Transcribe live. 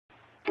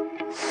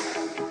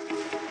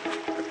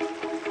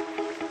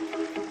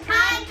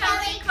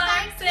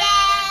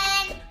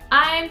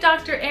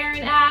Dr.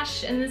 Erin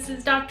Ash, and this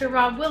is Dr.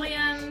 Rob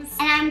Williams.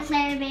 And I'm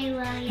Claire Bay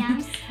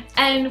Williams.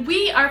 And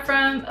we are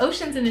from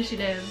Oceans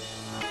Initiative.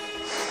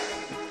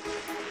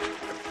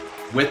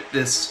 With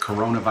this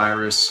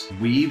coronavirus,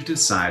 we've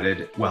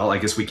decided, well, I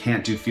guess we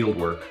can't do field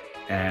work,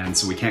 and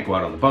so we can't go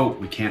out on the boat,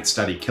 we can't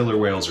study killer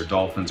whales or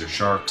dolphins or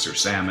sharks or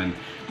salmon.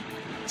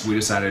 So we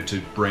decided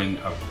to bring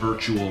a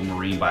virtual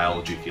marine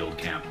biology field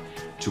camp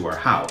to our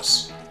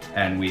house.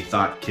 And we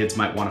thought kids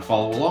might want to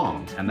follow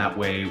along, and that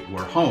way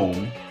we're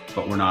home,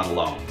 but we're not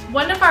alone.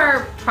 One of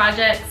our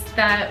projects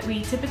that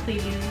we typically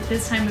do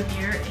this time of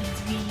year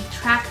is we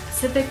track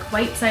Pacific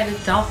white-sided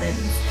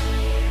dolphins.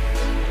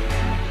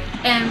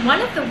 And one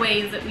of the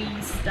ways that we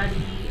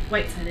study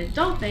white-sided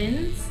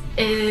dolphins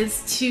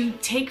is to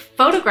take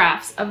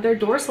photographs of their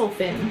dorsal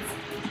fins.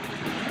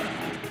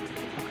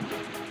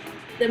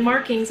 The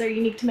markings are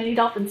unique to many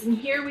dolphins, and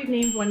here we've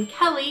named one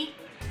Kelly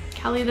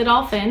the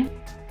dolphin.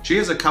 She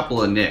has a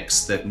couple of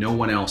nicks that no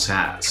one else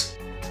has.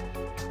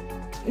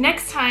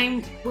 Next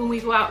time when we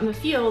go out in the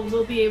field,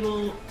 we'll be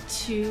able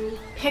to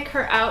pick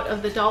her out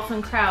of the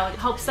dolphin crowd. It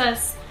helps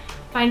us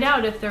find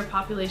out if their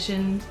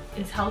population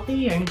is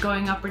healthy and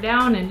going up or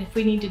down, and if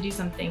we need to do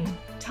something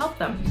to help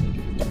them.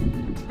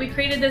 We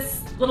created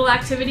this little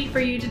activity for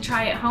you to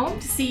try at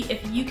home to see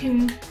if you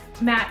can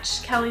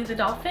match Kelly the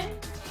dolphin.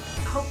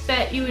 Hope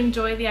that you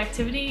enjoy the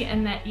activity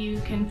and that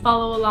you can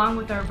follow along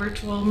with our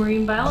virtual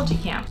marine biology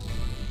camp.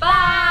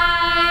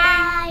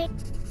 Bye!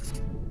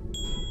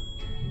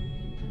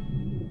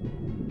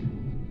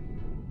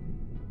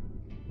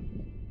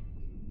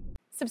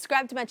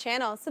 Subscribe to my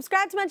channel,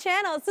 subscribe to my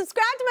channel,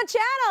 subscribe to my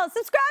channel,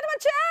 subscribe to my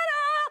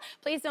channel!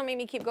 Please don't make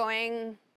me keep going.